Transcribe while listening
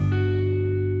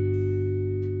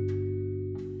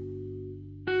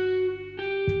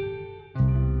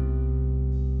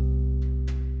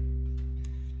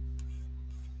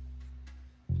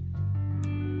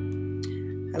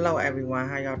Hello everyone,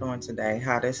 how y'all doing today?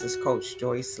 Hi, this is Coach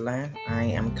Joyce Lynn. I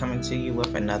am coming to you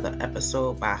with another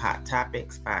episode by Hot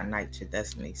Topics by Ignite Your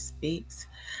Destiny Speaks.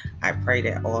 I pray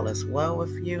that all is well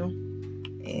with you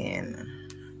and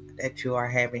that you are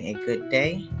having a good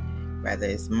day, whether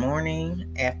it's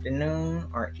morning, afternoon,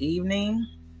 or evening.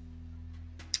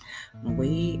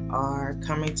 We are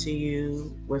coming to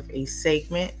you with a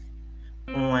segment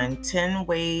on 10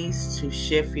 ways to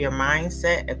shift your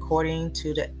mindset according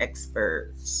to the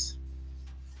experts.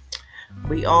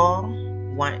 We all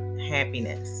want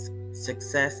happiness,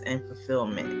 success, and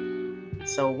fulfillment.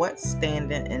 So what's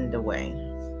standing in the way?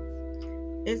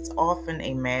 It's often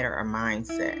a matter of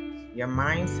mindset. Your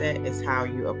mindset is how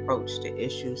you approach the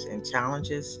issues and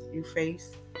challenges you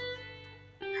face.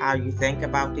 How you think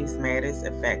about these matters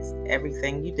affects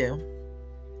everything you do.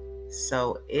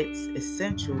 So it's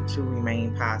essential to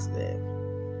remain positive.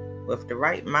 With the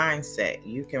right mindset,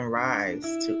 you can rise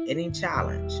to any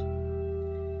challenge.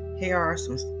 Here are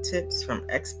some tips from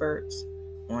experts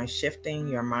on shifting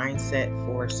your mindset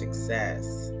for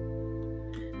success.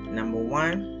 Number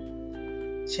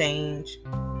 1, change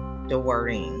the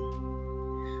wording.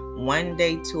 One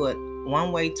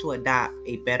way to adopt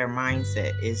a better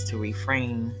mindset is to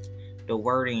reframe the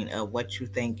wording of what you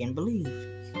think and believe.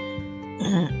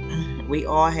 We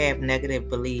all have negative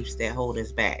beliefs that hold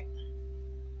us back.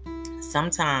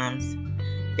 Sometimes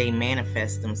they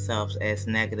manifest themselves as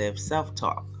negative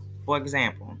self-talk. For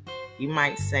example, you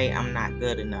might say, I'm not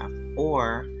good enough,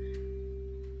 or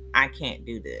I can't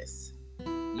do this.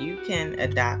 You can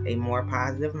adopt a more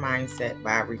positive mindset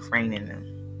by refraining them.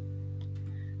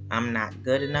 I'm not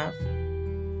good enough.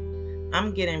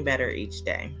 I'm getting better each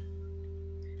day.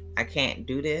 I can't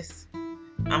do this.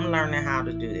 I'm learning how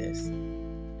to do this.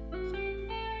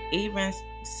 Even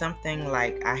something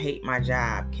like I hate my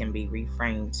job can be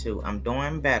reframed to I'm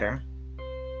doing better.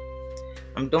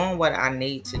 I'm doing what I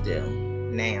need to do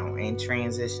now and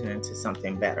transitioning to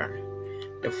something better.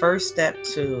 The first step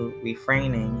to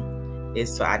reframing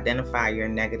is to identify your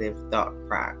negative thought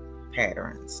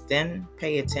patterns. Then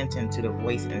pay attention to the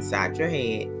voice inside your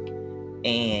head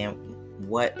and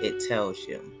what it tells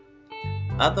you.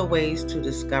 Other ways to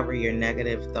discover your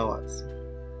negative thoughts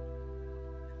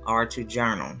are to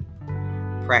journal,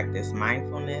 practice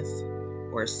mindfulness,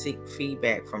 or seek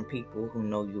feedback from people who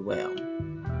know you well.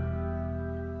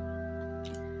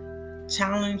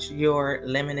 Challenge your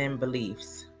limiting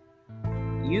beliefs.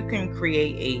 You can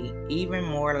create an even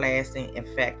more lasting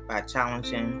effect by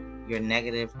challenging your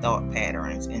negative thought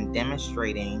patterns and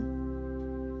demonstrating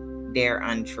they're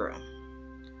untrue.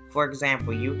 For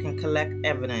example, you can collect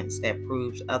evidence that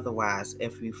proves otherwise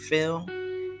if you feel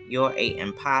you're an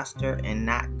imposter and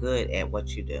not good at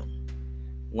what you do.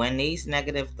 When these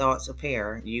negative thoughts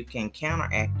appear, you can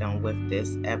counteract them with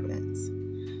this evidence.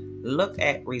 Look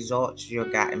at results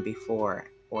you've gotten before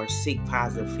or seek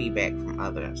positive feedback from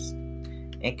others.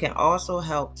 It can also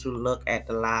help to look at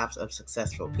the lives of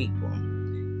successful people.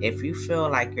 If you feel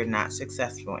like you're not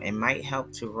successful, it might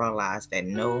help to realize that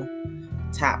no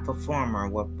top performer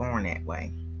was born that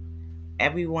way.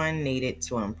 Everyone needed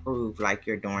to improve like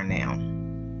you're doing now.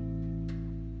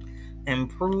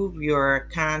 Improve your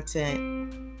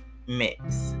content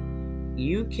mix.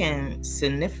 You can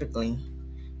significantly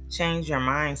change your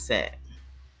mindset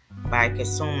by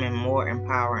consuming more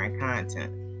empowering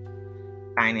content,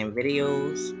 finding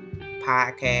videos,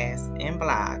 podcasts, and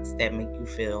blogs that make you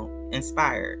feel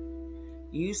inspired.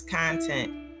 Use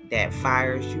content that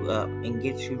fires you up and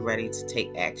gets you ready to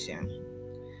take action.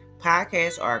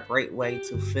 Podcasts are a great way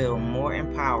to feel more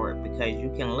empowered because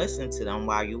you can listen to them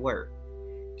while you work,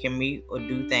 commute, or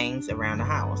do things around the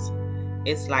house.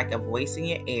 It's like a voice in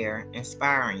your ear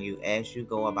inspiring you as you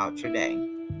go about your day.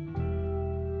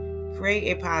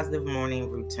 Create a positive morning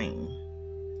routine.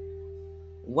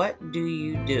 What do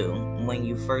you do when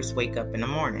you first wake up in the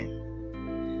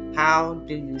morning? How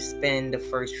do you spend the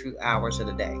first few hours of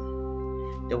the day?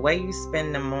 The way you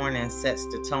spend the morning sets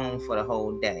the tone for the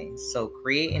whole day. So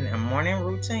creating a morning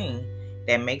routine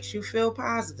that makes you feel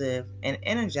positive and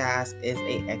energized is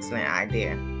an excellent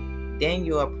idea. Then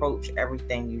you approach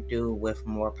everything you do with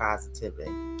more positivity.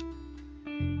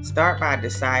 Start by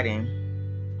deciding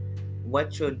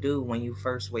what you'll do when you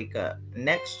first wake up.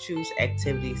 Next, choose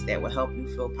activities that will help you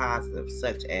feel positive,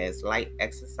 such as light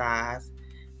exercise,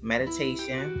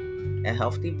 meditation, a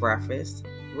healthy breakfast,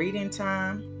 reading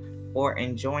time, or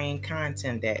enjoying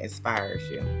content that inspires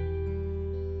you.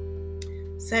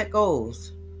 Set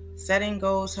goals. Setting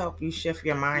goals help you shift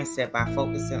your mindset by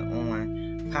focusing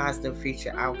on positive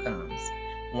future outcomes.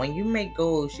 When you make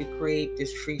goals, you create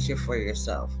this future for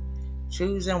yourself,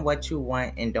 choosing what you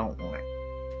want and don't want.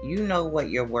 You know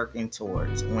what you're working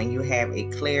towards when you have a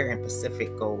clear and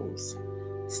specific goals.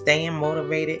 Staying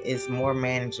motivated is more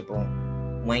manageable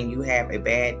when you have a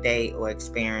bad day or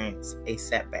experience a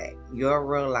setback. You'll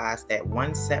realize that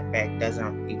one setback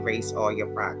doesn't erase all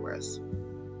your progress.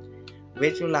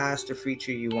 Visualize the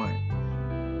future you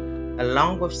want.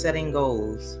 Along with setting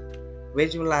goals,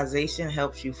 visualization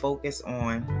helps you focus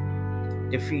on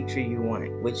the future you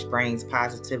want, which brings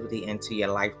positivity into your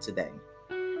life today.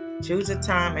 Choose a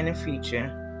time in the future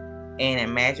and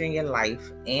imagine your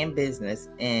life and business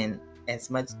in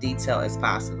as much detail as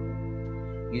possible.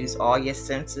 Use all your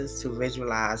senses to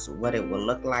visualize what it will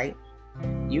look like.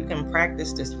 You can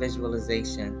practice this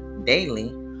visualization daily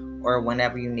or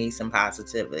whenever you need some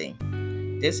positivity.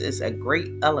 This is a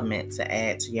great element to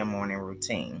add to your morning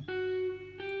routine.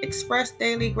 Express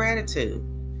daily gratitude.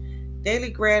 Daily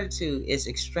gratitude is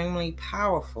extremely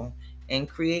powerful in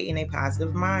creating a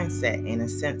positive mindset and a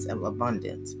sense of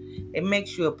abundance. It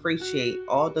makes you appreciate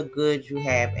all the good you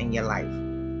have in your life.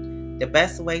 The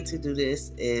best way to do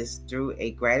this is through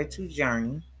a gratitude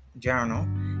journal.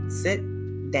 Sit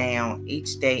down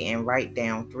each day and write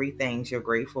down 3 things you're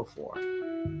grateful for.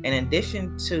 In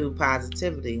addition to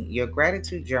positivity, your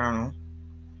gratitude journal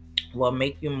will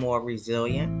make you more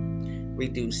resilient,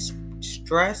 reduce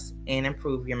stress, and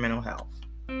improve your mental health.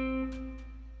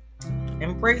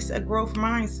 Embrace a growth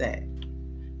mindset.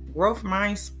 Growth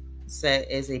mindset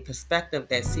is a perspective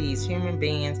that sees human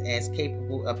beings as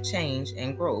capable of change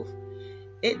and growth.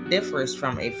 It differs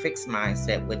from a fixed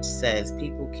mindset, which says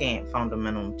people can't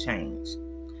fundamentally change.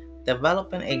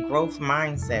 Developing a growth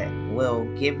mindset will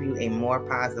give you a more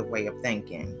positive way of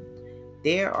thinking.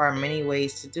 There are many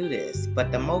ways to do this,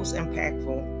 but the most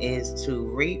impactful is to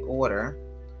reorder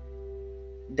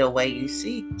the way you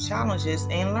see challenges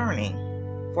and learning.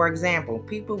 For example,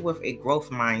 people with a growth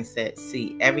mindset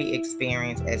see every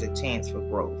experience as a chance for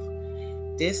growth.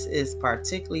 This is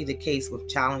particularly the case with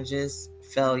challenges,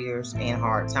 failures, and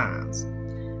hard times.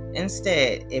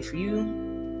 Instead,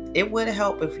 it would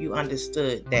help if you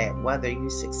understood that whether you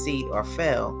succeed or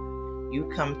fail, you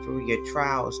come through your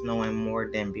trials knowing more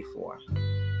than before.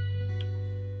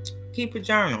 Keep a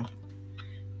journal.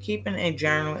 Keeping a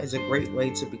journal is a great way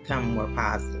to become more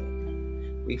positive.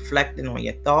 Reflecting on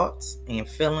your thoughts and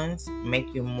feelings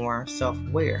make you more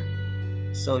self-aware,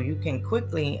 so you can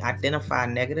quickly identify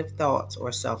negative thoughts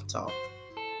or self-talk.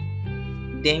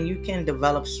 Then you can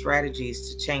develop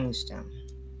strategies to change them.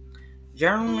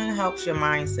 Journaling helps your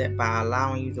mindset by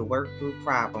allowing you to work through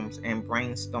problems and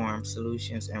brainstorm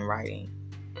solutions in writing.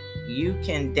 You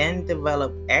can then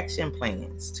develop action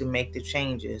plans to make the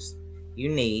changes you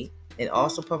need. It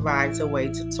also provides a way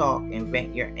to talk and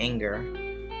vent your anger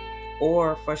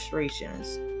or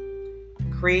frustrations.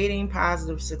 Creating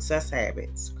positive success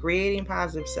habits. Creating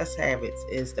positive success habits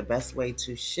is the best way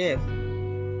to shift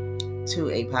to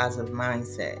a positive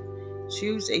mindset.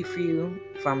 Choose a few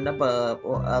from the above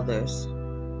or others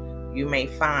you may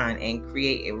find and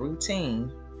create a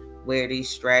routine where these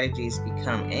strategies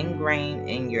become ingrained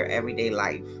in your everyday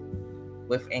life.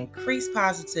 With increased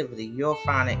positivity, you'll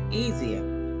find it easier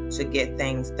to get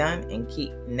things done and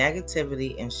keep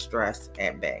negativity and stress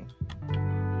at bay.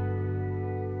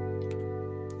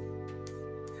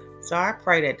 So I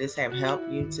pray that this have helped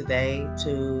you today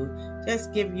to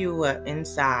just give you an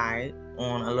insight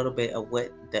on a little bit of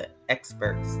what the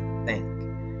experts think.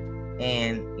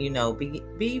 And,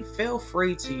 feel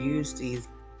free to use these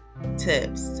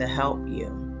tips to help you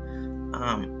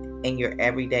in your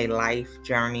everyday life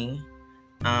journey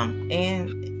and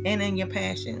in your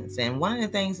passions. And one of the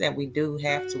things that we do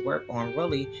have to work on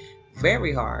really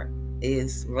very hard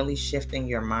is really shifting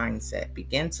your mindset.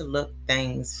 Begin to look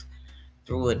things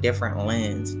through a different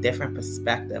lens, different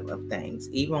perspective of things.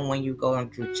 Even when you're going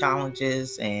through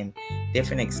challenges and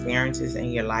different experiences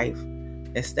in your life,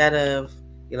 instead of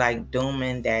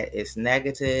dooming that it's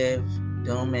negative,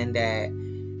 dooming that,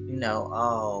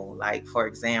 for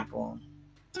example,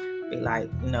 be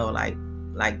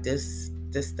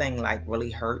this thing really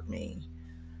hurt me.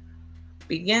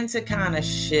 Begin to kind of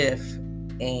shift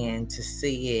and to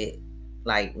see it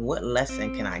what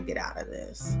lesson can I get out of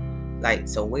this?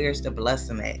 So where's the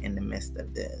blessing at in the midst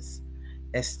of this?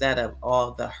 Instead of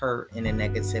all the hurt and the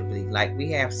negativity.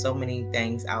 We have so many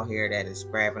things out here that is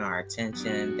grabbing our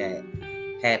attention that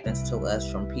happens to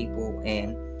us from people.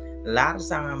 And a lot of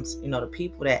times, the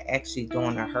people that actually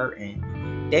doing the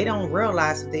hurting, they don't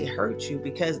realize that they hurt you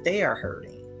because they are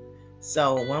hurting.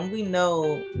 So when we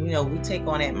know, we take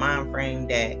on that mind frame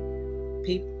that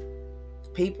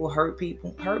people hurt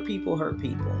people.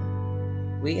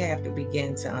 we have to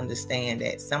begin to understand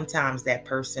that sometimes that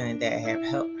person that have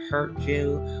hurt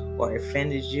you or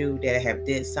offended you, that have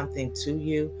did something to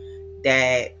you,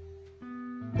 that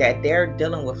they're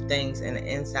dealing with things in the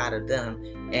inside of them,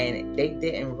 and they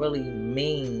didn't really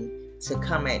mean to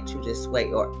come at you this way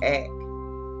or act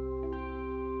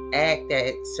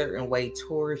that certain way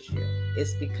towards you.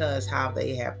 It's because how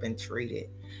they have been treated.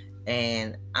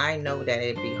 And I know that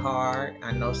it'd be hard.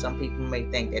 I know some people may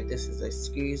think that this is an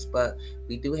excuse, but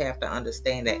we do have to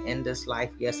understand that in this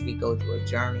life, yes, we go through a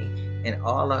journey, and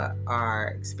all of our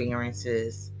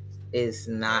experiences is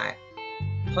not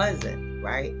pleasant,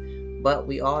 right? But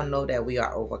we all know that we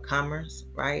are overcomers,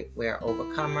 right? We are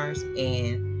overcomers.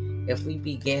 And if we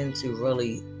begin to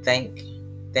really think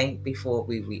before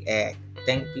we react,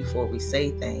 think before we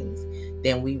say things,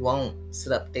 then we won't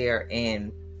sit up there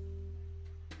and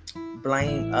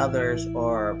blame others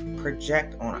or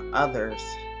project on others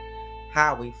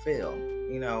how we feel,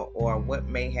 or what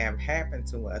may have happened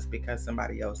to us because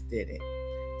somebody else did it.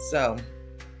 So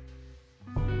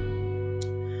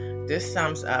this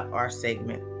sums up our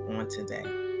segment on today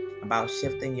about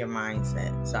shifting your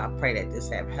mindset. So I pray that this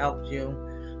have helped you.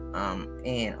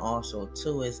 And also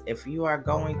too is, if you are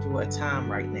going through a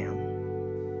time right now,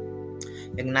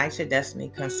 Ignite Your Destiny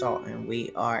Consultant,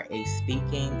 we are a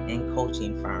speaking and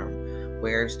coaching firm,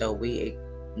 whereas though we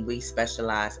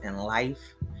specialize in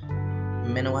life,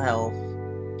 mental health,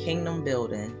 kingdom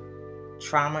building,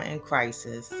 trauma and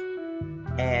crisis,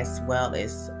 as well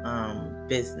as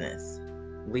business.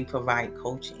 We provide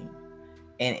coaching.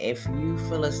 And if you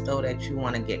feel as though that you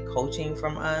want to get coaching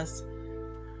from us,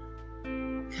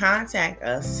 contact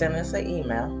us, send us an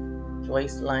email,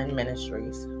 JoyceLynn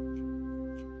Ministries,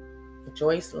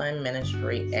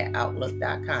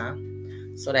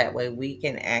 JoyceLynnMinistry@outlook.com, so that way we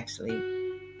can actually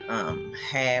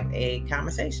have a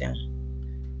conversation,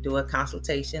 do a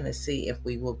consultation to see if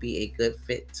we will be a good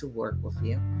fit to work with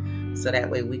you. So that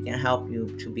way we can help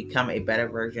you to become a better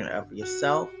version of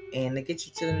yourself and to get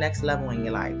you to the next level in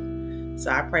your life.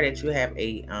 So I pray that you have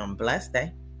a blessed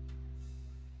day.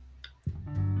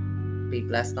 Be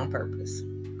blessed on purpose.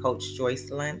 Coach Joyce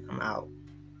Lynn, I'm out.